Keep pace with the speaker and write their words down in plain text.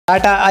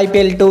Tata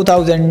IPL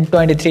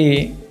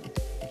 2023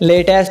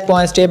 latest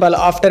points table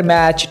after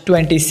match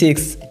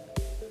 26.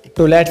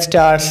 To let's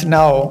start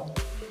now.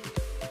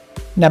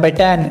 Number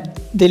 10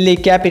 Delhi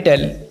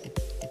Capital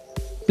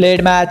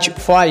played match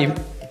 5,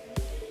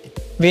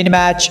 win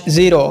match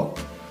 0,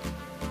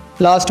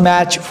 lost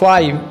match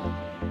 5,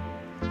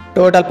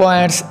 total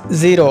points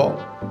 0.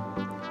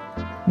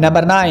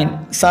 Number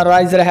 9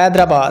 Sunrise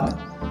Hyderabad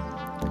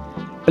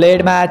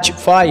played match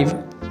 5,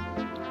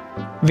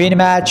 win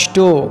match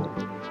 2,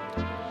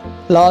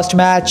 lost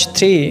match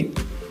 3,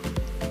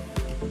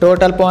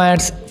 total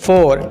points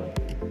 4.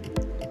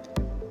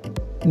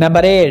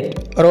 Number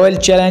 8 Royal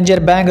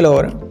Challengers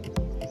Bangalore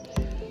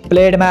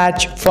played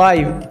match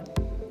 5,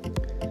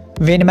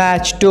 win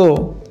match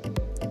 2,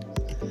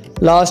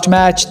 lost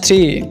match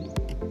 3,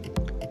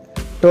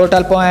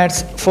 total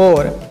points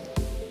 4.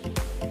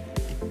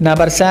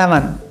 Number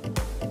 7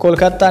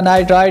 Kolkata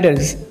Knight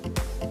Riders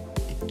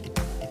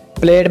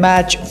played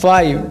match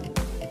 5,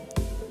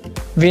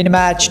 win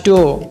match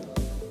 2,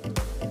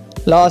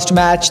 lost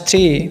match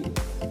 3,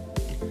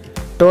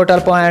 total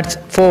points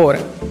 4.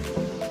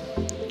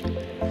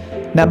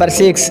 Number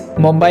 6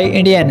 Mumbai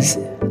Indians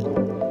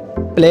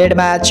played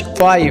match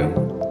 5,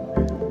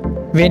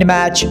 win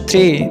match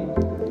 3,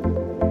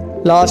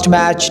 lost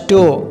match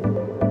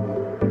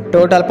 2,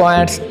 total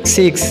points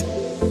 6.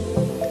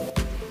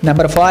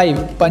 Number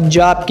 5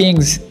 Punjab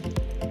Kings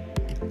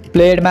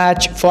played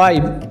match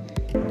 5,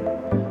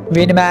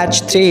 win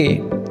match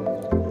 3,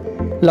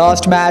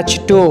 lost match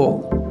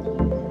 2,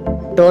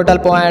 total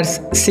points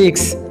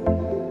 6.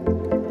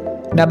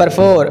 Number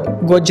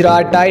 4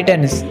 Gujarat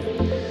Titans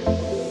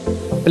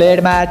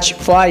played match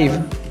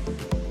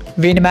 5,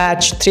 win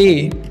match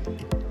 3,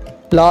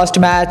 lost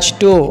match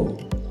 2,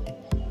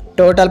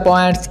 total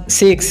points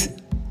 6.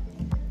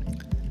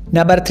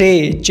 Number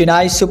 3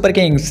 Chennai Super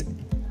Kings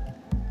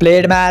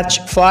played match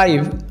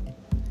 5,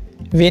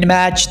 win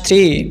match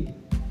 3,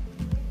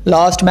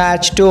 lost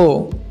match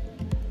 2,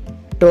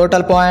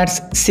 total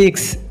points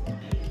 6.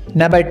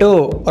 Number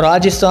 2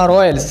 Rajasthan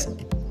Royals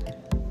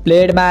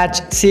played match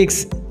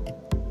 6,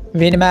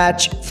 win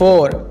match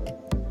 4,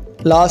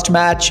 lost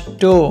match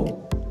 2,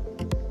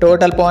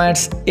 total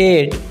points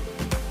 8.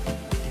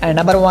 And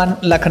number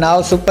 1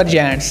 Lucknow Super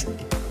Giants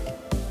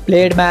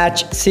played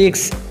match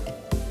 6,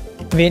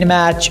 win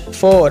match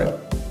 4,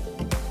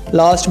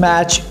 lost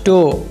match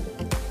 2,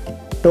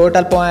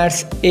 total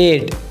points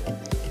 8.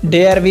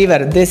 Dear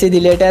viewer, this is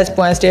the latest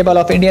points table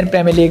of Indian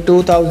Premier League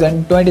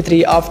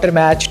 2023 after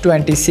match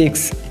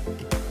 26.